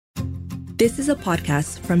This is a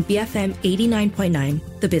podcast from BFM 89.9,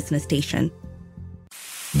 the business station.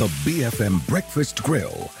 The BFM Breakfast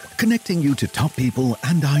Grill, connecting you to top people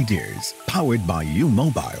and ideas. Powered by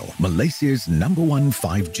U-Mobile, Malaysia's #1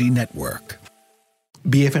 5G network.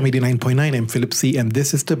 BFM 89.9, I'm Philip C., and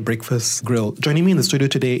this is the Breakfast Grill. Joining me in the studio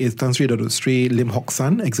today is Tan Sri Dato Sri Lim Hock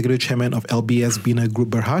San, Executive Chairman of LBS Bina Group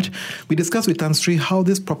Berhad. We discussed with Tan Sri how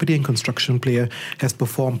this property and construction player has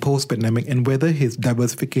performed post-pandemic and whether his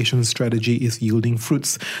diversification strategy is yielding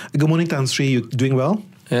fruits. Good morning, Tan Sri. You doing well?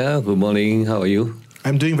 Yeah, good morning. How are you?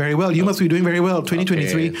 I'm doing very well. You must be doing very well.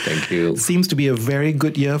 2023 thank you. Seems to be a very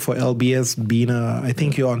good year for LBS Bina. I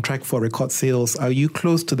think you're on track for record sales. Are you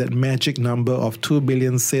close to that magic number of 2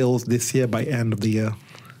 billion sales this year by end of the year?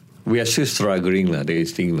 We are still struggling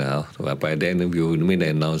this thing now. But by then, we will make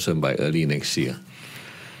an announcement by early next year.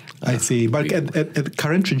 I see. But at the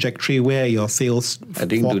current trajectory, where are your sales I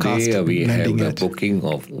think forecast today we have a at? booking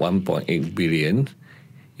of 1.8 billion.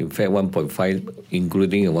 In fact, 1.5,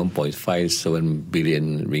 including a 1.57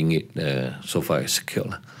 billion ringgit so far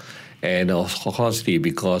secured. And of course,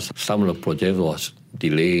 because some of the project was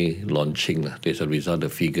delayed launching, as a result, the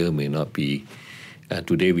figure may not be.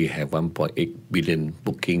 Today, we have 1.8 billion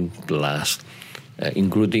booking plus,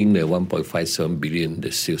 including the 1.57 billion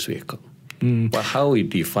the sales vehicle. But how we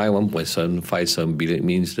define 1.757 billion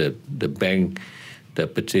means that the bank, the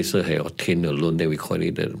purchaser has obtained a loan, then we call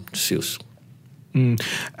it the sales.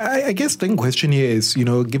 I guess the question here is,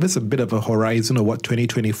 give us a bit of a horizon of what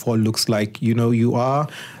 2024 looks like. You are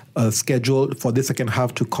scheduled for this second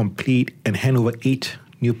half to complete and hand over 8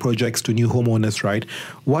 new projects to new homeowners, right?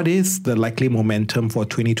 What is the likely momentum for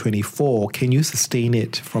 2024? Can you sustain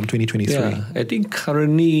it from 2023? Yeah, I think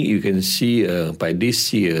currently you can see by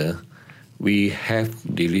this year, we have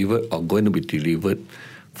delivered or going to be delivered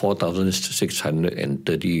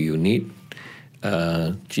 4,630 units.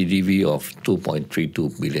 GDV of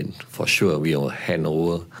 2.32 billion. For sure, we will hand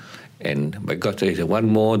over. And because there is one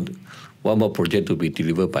more project to be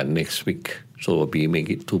delivered by next week. So we'll be make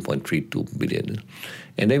it 2.32 billion.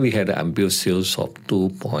 And then we had unbilled sales of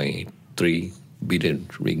 2.3 billion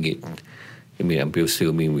ringgit. I mean, unbilled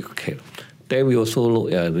sales mean we can. Then we also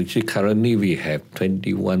look at, currently we have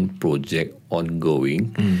 21 projects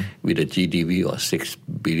ongoing with a GDV of 6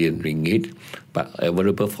 billion ringgit, but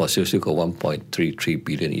available for sales, you got 1.33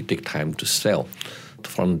 billion. It takes time to sell.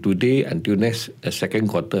 From today until next second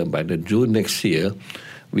quarter, by the June next year,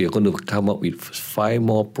 we are going to come up with 5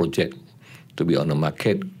 more projects to be on the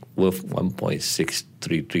market worth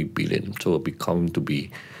 1.633 billion. So it will become to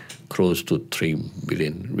be close to 3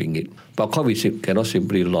 billion ringgit. But of course, we cannot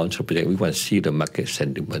simply launch a project. We want to see the market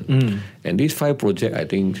sentiment. And these 5 projects, I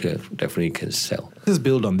think, definitely can sell. Let's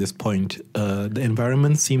build on this point. The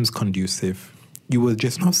environment seems conducive. You were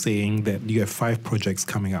just now saying that you have 5 projects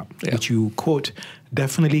coming up, which you quote,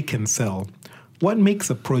 definitely can sell. What makes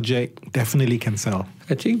a project definitely can sell?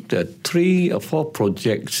 I think the 3 or 4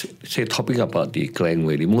 projects, say, talking about the Klang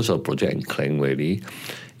Valley, most of the projects in Klang Valley,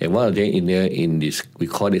 and one of them in this, we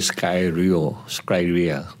call it Sky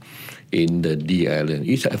Ria in the D Island.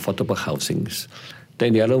 It's affordable housings.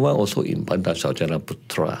 Then the other one also in Bandar Sarjana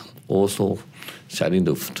Putra, also selling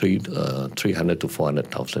to 300 to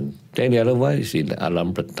 400,000. Then the other one is in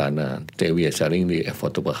Alam Pratana. Then we are selling the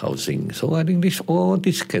affordable housing. So I think all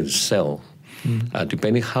this can sell,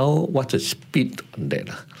 depending what's the speed on that.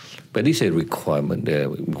 But this is a requirement,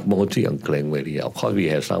 mostly on Klang Valley. Of course, we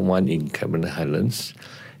have someone in Cameron Highlands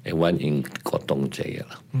and one in Kotong Jaya.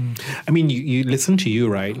 I mean, you listen to you,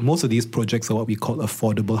 right? Most of these projects are what we call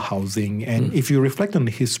affordable housing. And if you reflect on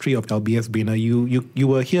the history of LBS Bina, you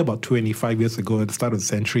were here about 25 years ago at the start of the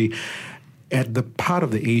century at the part of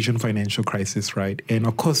the Asian financial crisis, right? And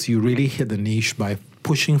of course, you really hit the niche by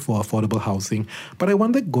pushing for affordable housing. But I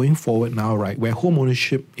wonder going forward now, right, where home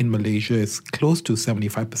ownership in Malaysia is close to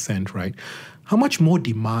 75%, right? How much more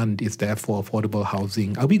demand is there for affordable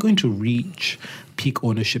housing? Are we going to reach peak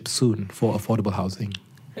ownership soon for affordable housing?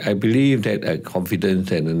 I believe that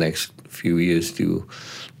confidence in the next few years to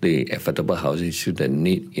the affordable housing should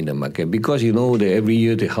need in the market. Because that every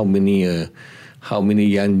year how many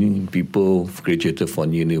young people graduated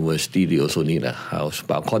from university, they also need a house.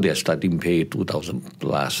 But of course, their starting pay 2,000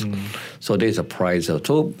 plus. So there's a price.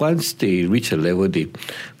 So once they reach a level, when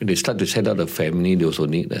they start to set up a family, they also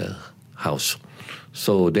need a house.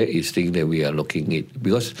 So that is thing that we are looking at.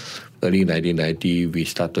 Because early 1990, we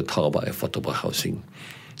started to talk about affordable housing.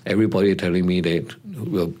 Everybody telling me that,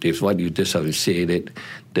 that's what you just have to say, that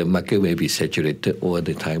the market may be saturated all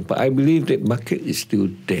the time. But I believe that market is still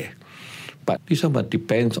there. But this one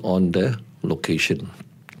depends on the location,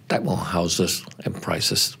 type of houses and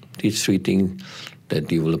prices. These three things the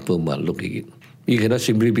developer must look at it. You cannot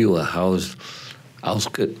simply build a house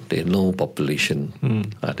outskirts, there's no population.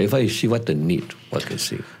 Therefore, you see what the need, what can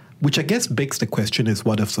say. Which I guess begs the question is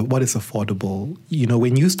what is affordable? You know,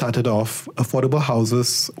 when you started off, affordable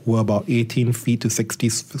houses were about 18 feet to 60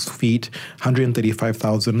 feet,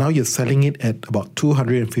 135,000. Now you're selling it at about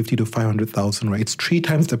 250 to 500,000, right? It's 3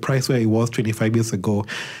 times the price where it was 25 years ago.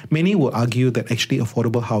 Many will argue that actually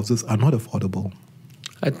affordable houses are not affordable.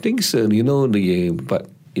 I think so. But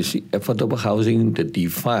you see, affordable housing, the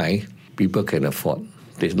define people can afford.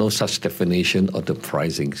 There's no such definition of the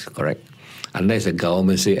pricings, correct? Unless the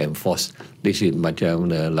government say enforce, this is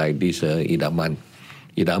macam like this idaman.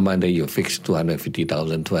 Idaman, then you fix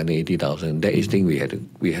 250,000, 280,000. That is thing we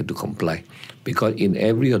had to comply. Because in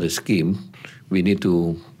every other scheme, we need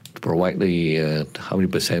to provide the how many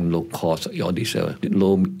percent low cost, all this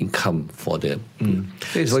low income for them.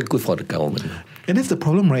 It's very good for the government. And that's the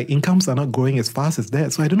problem, right? Incomes are not growing as fast as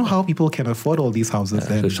that. So I don't know how people can afford all these houses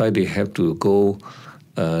then. That's why they have to go,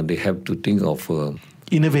 they have to think of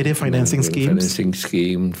innovative financing schemes. Financing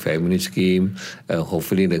scheme, family scheme.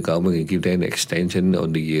 Hopefully the government can give them an extension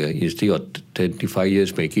on the instead of 25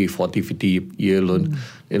 years, make it 40, 50 year loan.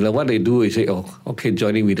 And what they do is say, okay,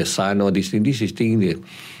 joining with the son or this thing. This is thing.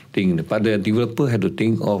 But the developer had to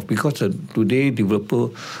think of, because today developer,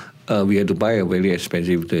 we had to buy a very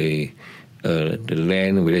expensive the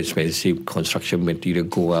land, very expensive construction material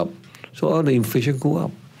go up. So all the inflation go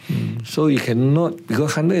up. So you cannot,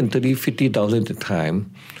 because 50,000 at the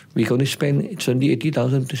time, we can only spend 70,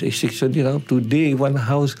 80,000 to 60,000. Today, one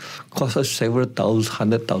house costs us several thousand,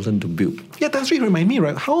 100,000 to build. Yeah, that's really remind me,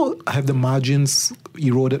 right? How have the margins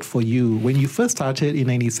eroded for you? When you first started in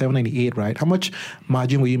 97, 98, right? How much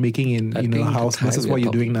margin were you making in a house versus what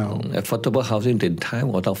you're doing now? Affordable housing at the time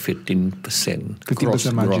was about 15%.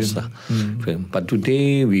 15% margin. But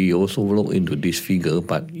today, we also look into this figure,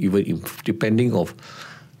 but even depending of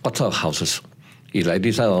what sort of houses. It's like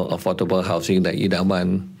this affordable housing, like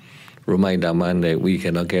Idaman, Rumah Idaman, that we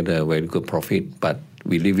cannot get a very good profit, but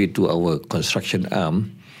we leave it to our construction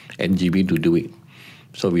arm, NGB, to do it.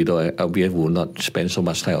 So LBS will not spend so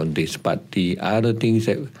much time on this. But the other things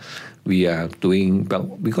that we are doing,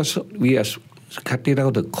 because we are cutting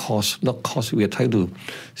out the cost, we are trying to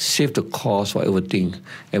save the cost for everything.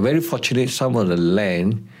 And very fortunate, some of the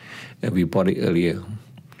land, we bought it earlier.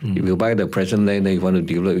 If you buy the present land and you want to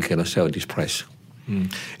develop, you cannot sell at this price.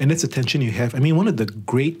 And that's the tension you have. I mean, one of the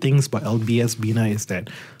great things about LBS Bina is that,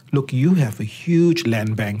 look, you have a huge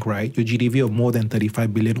land bank, right? Your GDV of more than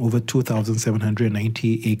 35 billion, over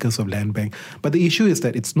 2,790 acres of land bank. But the issue is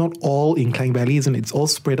that it's not all in Klang Valley, and it's all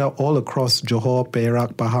spread out all across Johor,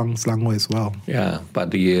 Perak, Pahang, Selangor as well. Yeah, but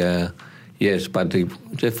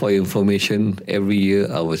just for information, every year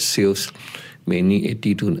our sales, mainly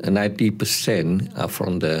 80 to 90% are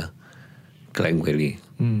from the Klang Valley.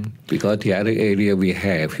 Because the other area we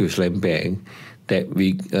have, huge land bank, that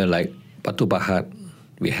we, like Batu Pahat,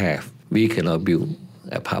 we cannot build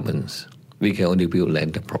apartments. We can only build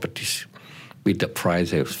landed properties with the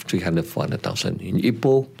price of 300,000, 400,000. In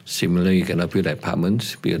Ipoh, similarly, you cannot build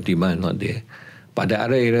apartments because demand not there. But the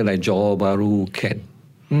other area like Johor Bahru can.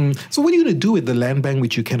 So what are you going to do with the land bank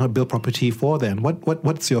which you cannot build property for then?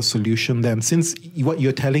 What's your solution then? Since what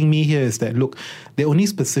you're telling me here is that, look, there are only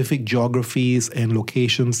specific geographies and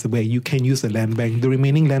locations where you can use the land bank. The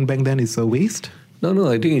remaining land bank then is a waste? No,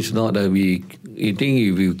 I think it's not. I think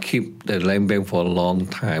if you keep the land bank for a long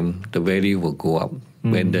time, the value will go up.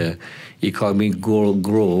 When the economy grow,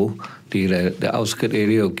 the outskirt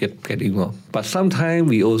area will getting more. But sometimes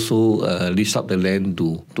we also lease up the land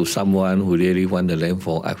to someone who really want the land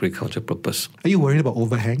for agriculture purpose. Are you worried about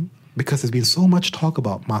overhang? Because there's been so much talk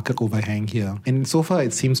about market overhang here. And so far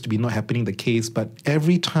it seems to be not happening the case, but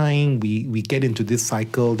every time we get into this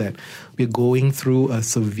cycle that we're going through a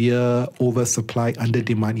severe oversupply,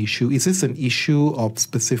 under-demand issue, is this an issue of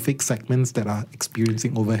specific segments that are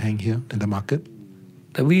experiencing overhang here in the market?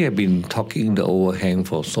 We have been talking the overhang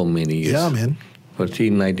for so many years. Yeah, man. But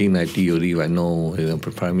in 1990, already I know the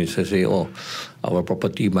Prime Minister say, our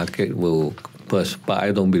property market will burst. But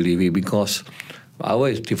I don't believe it because our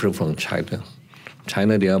is different from China.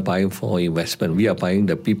 China, they are buying for investment. We are buying,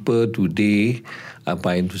 the people today are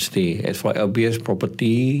buying to stay. As for LBS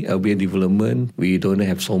property, LBS development, we don't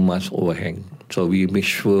have so much overhang. So we make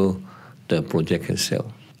sure the project can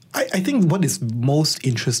sell. I think what is most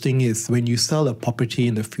interesting is when you sell a property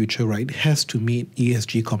in the future, right, it has to meet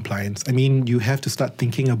ESG compliance. I mean, you have to start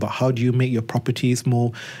thinking about how do you make your properties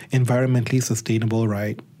more environmentally sustainable,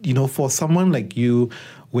 right? You know, for someone like you,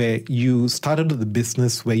 where you started the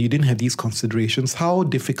business where you didn't have these considerations. How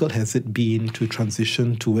difficult has it been to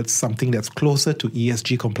transition towards something that's closer to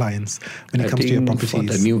ESG compliance when it comes to your properties? For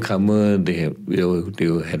the newcomer, they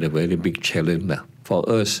had a very big challenge. For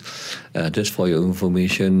us, just for your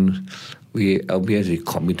information, LBS is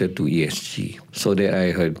committed to ESG. So that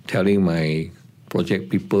I heard telling my project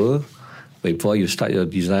people, before you start your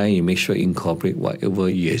design, you make sure you incorporate whatever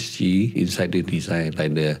ESG inside the design,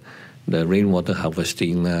 like the rainwater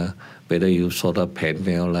harvesting, whether you solar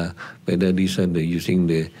panel, whether these are using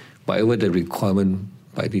whatever the requirement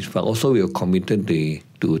by this. But also we are committed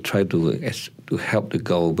to try to help the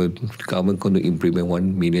government. The government going to implement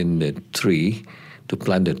 1 million tree to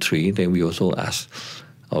plant the tree. Then we also ask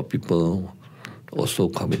our people also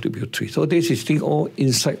commit to build trees. So this is thing all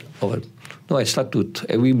inside of it. No, I start to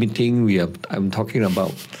every meeting I'm talking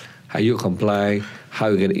about how you comply, how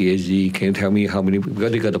you get ESG. Can you tell me how many?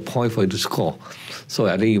 Because they got a point for you to score. So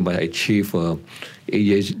I think you might achieve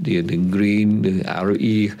ESG, the green, the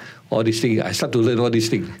RE, all these things. I start to learn all these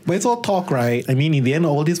things. But it's all talk, right? I mean, in the end,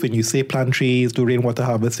 all this, when you say plant trees, do rainwater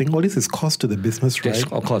harvesting, all this is cost to the business, right?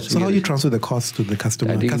 Yes, of course. So how do you transfer the cost to the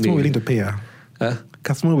customer? Customer willing to pay?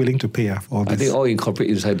 Customer willing to pay for all this? I think all incorporate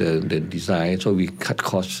inside the design. So we cut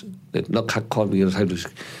costs. Not cut costs, we try to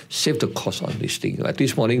save the cost on this thing. Like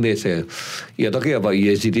this morning, they say, you're talking about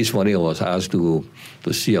ESG. This morning, I was asked to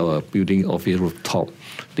see our building office rooftop.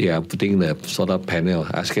 They are putting the solar panel.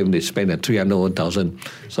 I asked them, they spend 300,000.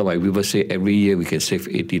 So my people say every year we can save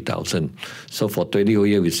 80,000. So for 20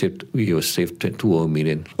 years, we will save 2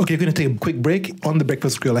 million. Okay, we're going to take a quick break. On the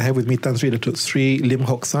Breakfast Grill, I have with me Tan Sri Datuk Sri Lim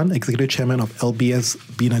Hock San, Executive Chairman of LBS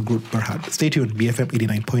Bina Group Berhad. Stay tuned, BFM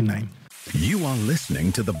 89.9. You are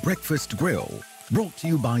listening to The Breakfast Grill, brought to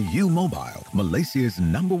you by U Mobile, Malaysia's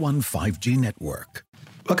 #1 5G network.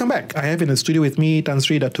 Welcome back. I have in the studio with me Tan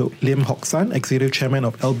Sri Datuk Lim Hock San, Executive Chairman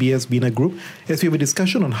of LBS Bina Group, as we have a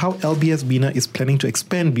discussion on how LBS Bina is planning to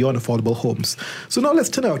expand beyond affordable homes. So now let's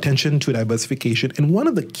turn our attention to diversification. And one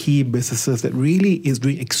of the key businesses that really is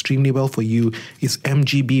doing extremely well for you is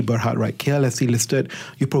MGB Berhad, right? KLSC listed.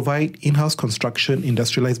 You provide in-house construction,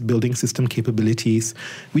 industrialized building system capabilities,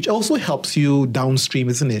 which also helps you downstream,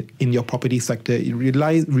 isn't it, in your property sector. It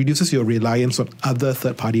reduces your reliance on other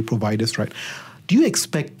third-party providers, right? Do you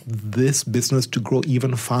expect this business to grow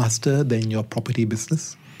even faster than your property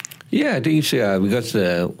business? Yeah, I think so. Because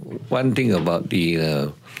one thing about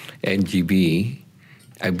the NGB,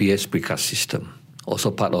 LBS precast system,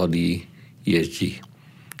 also part of the ESG.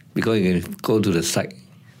 Because you can go to the site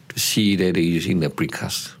to see that they're using the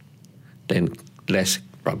precast, then less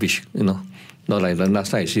rubbish, Not like the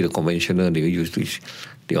last time I see the conventional, they use this.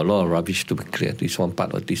 There are a lot of rubbish to be cleared. This one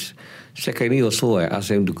part of this. Secondly, also I ask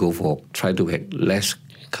them to try to have less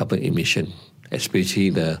carbon emission,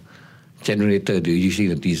 especially the generator. They're using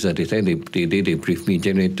the diesel. They brief me,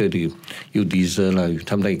 generator, they use diesel.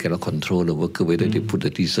 Sometimes you cannot control the worker whether they put the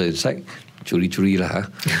diesel inside. Curi lah.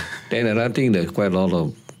 Then another thing, there's quite a lot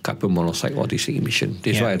of carbon monoxide, all this emission.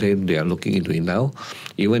 That's why I think they are looking into it now.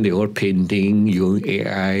 Even the old painting, using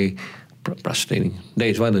AI, plastering. That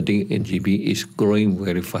is one of the things NGB is growing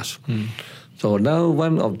very fast. So now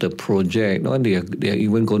one of the project, they are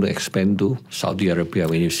even going to expand to Saudi Arabia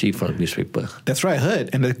when you see from the newspaper. That's right, I heard.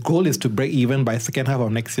 And the goal is to break even by second half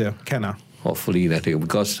of next year. Hopefully,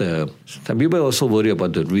 because some people also worry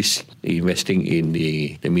about the risk investing in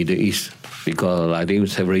the Middle East. Because I think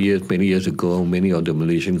many years ago, many of the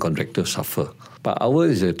Malaysian contractors suffer. But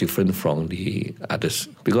ours is different from the others.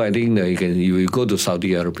 Because I think you go to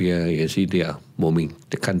Saudi Arabia, you can see they are booming.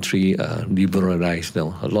 The country liberalized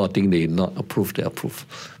now. A lot of things they not approve, they approve.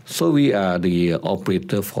 So we are the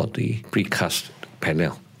operator for the precast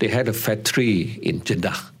panel. They had a factory in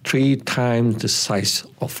Jeddah, 3 times the size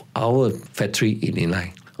of our factory in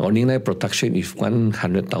Inai. Our Inai production is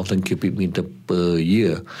 100,000 cubic meter per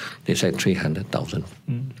year. They said 300,000.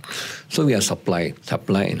 So we are supply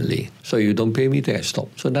and lay. So you don't pay me, then I stop.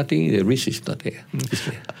 So nothing, the risk is not there.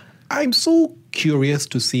 I'm so curious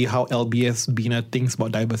to see how LBS Bina thinks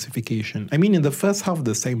about diversification. I mean, in the first half of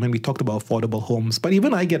the segment, we talked about affordable homes, but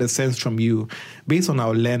even I get a sense from you, based on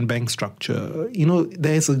our land bank structure,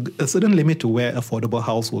 there's a certain limit to where affordable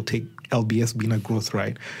house will take LBS Bina growth,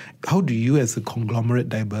 right? How do you as a conglomerate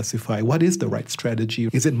diversify? What is the right strategy?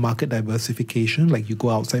 Is it market diversification, like you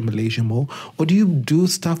go outside Malaysia more, or do you do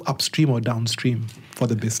stuff upstream or downstream for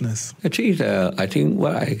the business? Actually, I think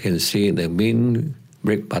what I can say, the main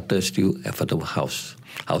bread butter still affordable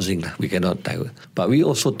housing. We cannot divert. But we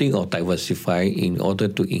also think of diversifying in order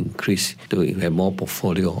to increase, to have more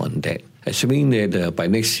portfolio on that. Assuming that by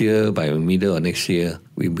next year, by middle of next year,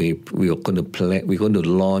 we're going to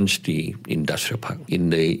launch the industrial park in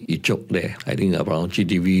the Ichok there. I think around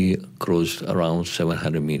GDV close around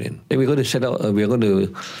 700 million. Then we're going to set up. We're going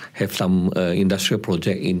to have some industrial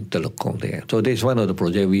project in Telokong there. So that's one of the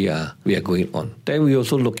projects we are going on. Then we're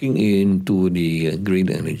also looking into the green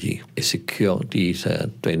energy. We secured these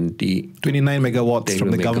 29 megawatts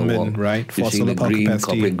from the government, right? For solar power green,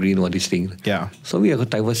 capacity. Corporate green, all these things. Yeah. So we are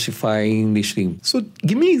diversifying these things. So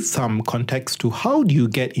give me some context to how do you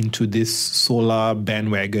get into this solar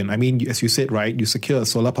bandwagon? I mean, as you said, right, you secure a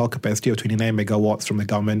solar power capacity of 29 megawatts from the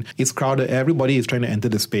government. It's crowded. Everybody is trying to enter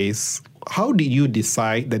the space. How did you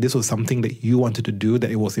decide that this was something that you wanted to do,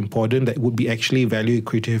 that it was important, that would be actually value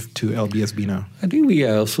accretive to LBS Bina? I think we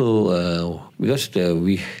are also, because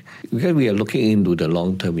we are looking into the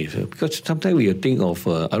long term, because sometimes we think of,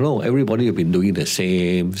 I don't know, everybody have been doing the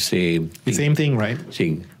same thing. The same thing, right?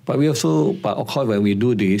 But of course, when we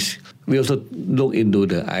do this, we also look into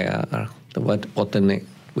the IRR, the bottleneck.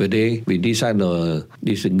 We decide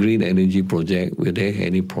this green energy project, will there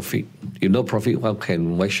any profit? If no profit,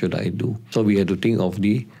 what should I do? So we have to think of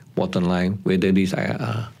the bottom line, whether this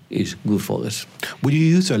IRR is good for us. Would you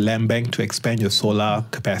use your land bank to expand your solar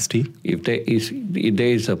capacity? If there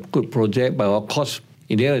is a good project, but of course,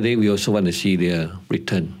 in the end of the day, we also want to see their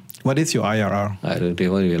return. What is your IRR? I don't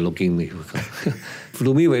know what we are looking.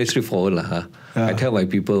 To me, very straightforward. I tell my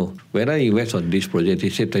people, when I invest on this project, they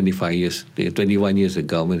say 25 years. 21 years the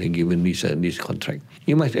government had given this contract.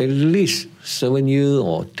 You must at least 7 years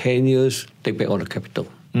or 10 years take back all the capital.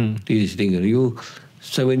 This is the thing. You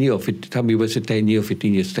 7 years or 50, some people say 10 years,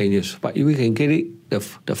 15 years, 10 years. But if we can get it,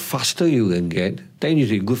 the faster you can get, then it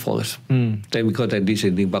is good for us. Then because that this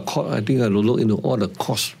is the thing. But I think I will look into all the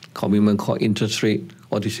costs, commitment cost, interest rate,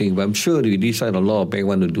 all these things. But I'm sure this side a lot of banks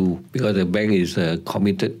want to do, because the bank is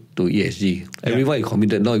committed to ESG. Everyone is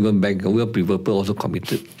committed, not even bank. We are people also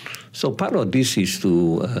committed. So part of this is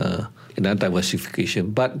to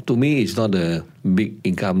diversification. But to me, it's not a big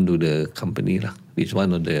income to the company. It's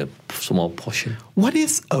one of the small portion. What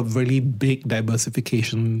is a really big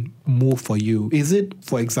diversification move for you? Is it,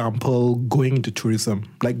 for example, going into tourism,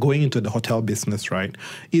 like going into the hotel business, right?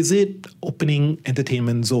 Is it opening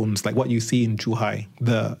entertainment zones, like what you see in Zhuhai,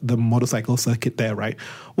 the motorcycle circuit there, right?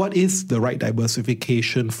 What is the right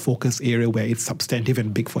diversification focus area where it's substantive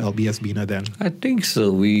and big for LBS Bina then? I think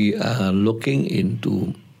so. We are looking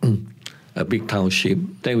into a big township.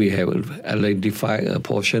 Then we have identified a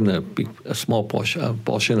small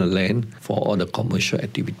portion of land for all the commercial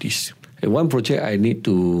activities. And one project I need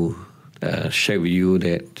to share with you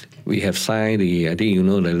that we have signed I think you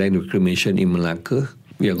know the land reclamation in Malacca.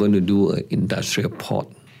 We are going to do an industrial port,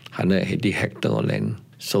 180 hectare of land.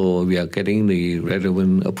 So we are getting the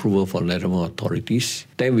relevant approval from relevant authorities.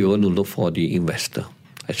 Then we want to look for the investor,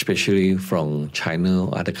 especially from China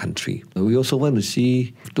or other country. We also want to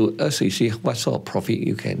see what sort of profit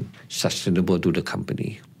you can sustainable to the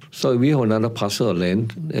company. So we have another parcel of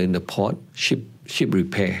land in the port, ship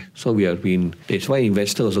repair. So that's why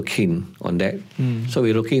investors also keen on that. So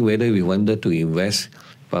we're looking whether we wanted to invest.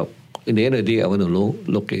 But in the end of the day, I want to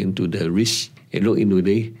look into the risk and look into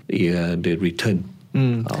the return.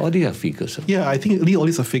 All these are figures. Yeah, I think all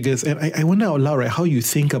these are figures. And I wonder out loud, right, how you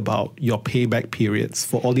think about your payback periods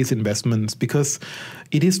for all these investments, because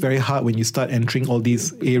it is very hard when you start entering all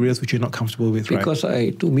these areas which you're not comfortable with, right? Because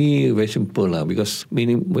to me, very simple. Because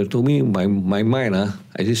to me, my mind,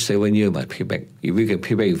 I just 7 years my payback. If we can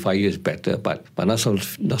pay back in 5 years, better. But not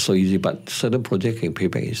so easy. But certain projects can pay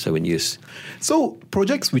back in 7 years. So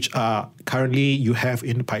projects which are currently you have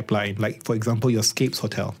in the pipeline, like for example, your Scapes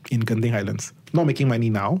Hotel in Genting Highlands, not making money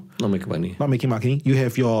now. Not making money. You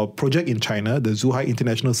have your project in China, the Zhuhai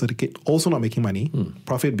International Circuit, also not making money.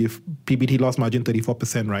 Profit, PBT loss margin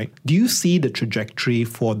 34%, right? Do you see the trajectory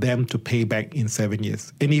for them to pay back in 7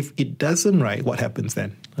 years? And if it doesn't, right, what happens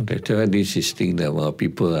then? This is thing that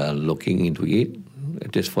people are looking into it.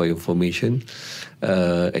 Just for information,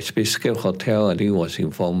 Space Hotel, I think was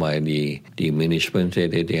informed by the management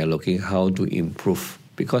that they are looking how to improve.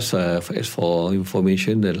 Because as for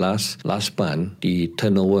information, the last month, the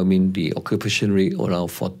turnover, the occupation rate around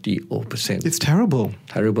 40%. It's terrible.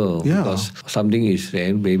 Terrible. Yeah. Because something is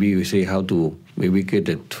then, maybe we say how to maybe get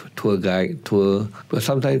the tour guide, but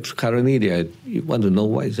sometimes currently they want to know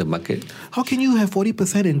what is the market. How can you have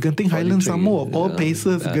 40% in Genting Highlands? Some more of all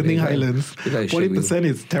places, Genting Highlands. 40%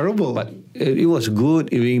 is terrible. But it was good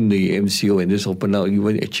during the MCO when this opened out,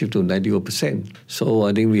 even achieved to 91%. So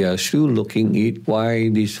I think we are still looking at why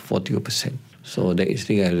this 40%. So that is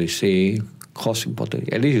the thing I will say, cost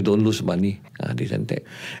important. At least you don't lose money. This and that.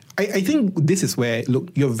 I think this is where,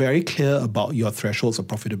 look, you're very clear about your thresholds of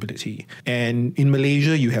profitability. And in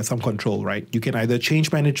Malaysia, you have some control, right? You can either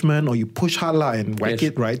change management or you push hard and whack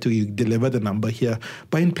it, right, till you deliver the number here.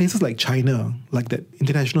 But in places like China, like that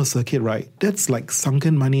international circuit, right, that's like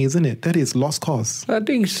sunken money, isn't it? That is lost costs. I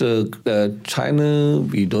think China,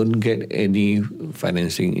 we don't get any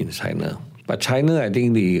financing in China. But China, I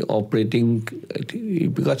think the operating,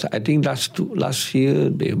 because I think last year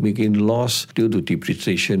they making loss due to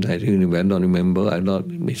depreciation. I think if I don't remember,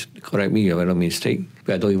 correct me if I'm not mistaken.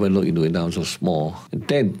 But I don't even look into it now, so small. And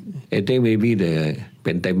then maybe the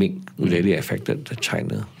pandemic really affected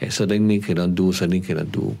China. And suddenly cannot do.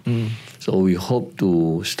 So we hope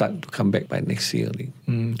to start to come back by next year.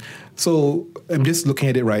 So I'm just looking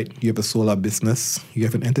at it, right? You have a solar business, you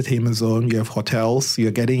have an entertainment zone, you have hotels, you're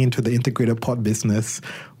getting into the integrated port business.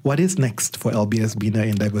 What is next for LBS Bina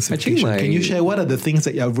in diversification? Can you share what are the things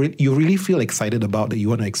that you really feel excited about that you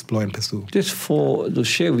want to explore and pursue? Just to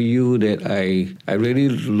share with you that I really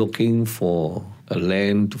looking for a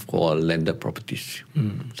land for landed properties.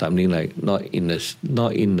 Something like not in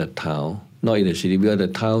the town. Not in the city, because the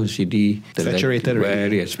town, city, the saturated, land,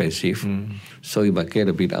 very expensive. So you might get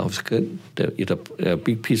a bit outskirt, a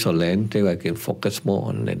big piece of land, then I can focus more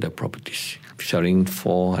on landed properties, selling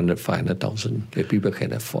 400,000, 500,000 that people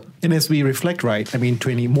can afford. And as we reflect, right, I mean,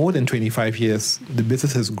 more than 25 years, the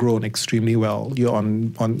business has grown extremely well. You're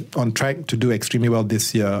on track to do extremely well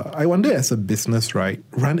this year. I wonder, as a business, right,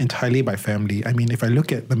 run entirely by family. I mean, if I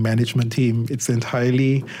look at the management team, it's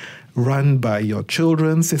entirely run by your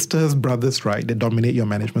children, sisters, brothers, right, that dominate your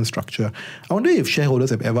management structure. I wonder if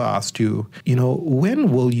shareholders have ever asked you, when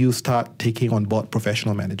will you start taking on board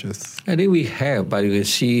professional managers? I think we have, but you can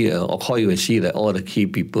see, that all the key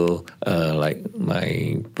people, like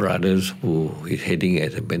my brothers who is heading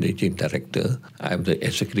as a managing director, I'm the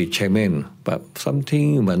executive chairman. But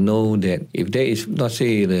something you must know that if there is not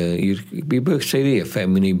people say a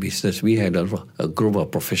family business, we had a group of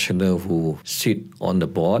professionals who sit on the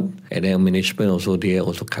board, and then management also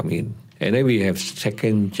come in. And then we have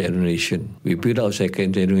second generation. We build out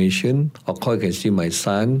second generation. Of course, you can see my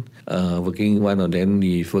son working. One of them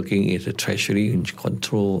is working in the treasury in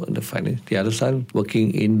control and the finance. The other son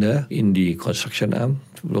working in the construction arm,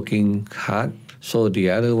 working hard. So the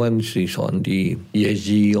other one is on the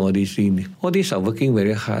ESG, all these things. All these are working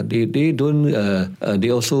very hard. They don't. They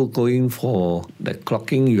also going for the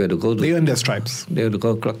clocking. You have to go to. They earn their stripes. They have to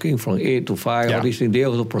go clocking from 8 to 5. Yeah. All these things. They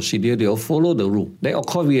also procedure. They all follow the rule. Then of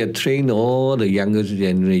course we have trained all the younger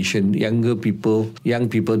generation, young people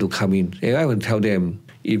to come in. And I will tell them,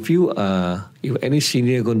 if any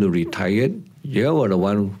senior going to retire, you are the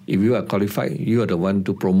one, if you are qualified, you are the one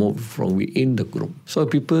to promote from within the group. So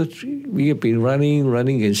people, we have been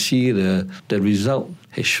running and see the result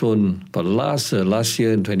has shown. But last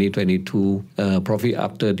year in 2022, profit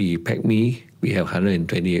after the PACME, we have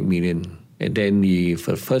 128 million. And then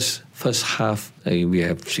for first half, we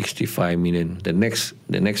have 65 million. The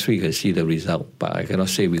next week, I see the result, but I cannot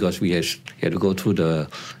say because we have to go through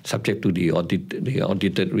subject to the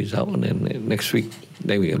audited result, and then next week,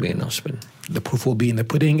 then we have the announcement. The proof will be in the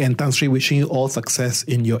pudding. And Tan Sri, wishing you all success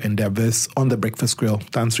in your endeavours on the Breakfast Grill.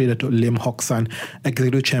 Tan Sri Datuk Lim Hock San,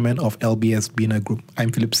 Executive Chairman of LBS Bina Group.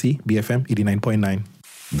 I'm Philip C., BFM 89.9.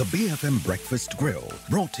 The BFM Breakfast Grill,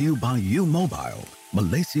 brought to you by U Mobile,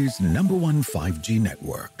 Malaysia's #1 5G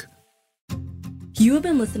network. You have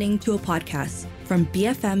been listening to a podcast from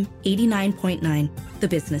BFM 89.9, the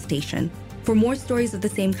business station. For more stories of the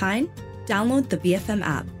same kind, download the BFM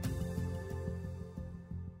app.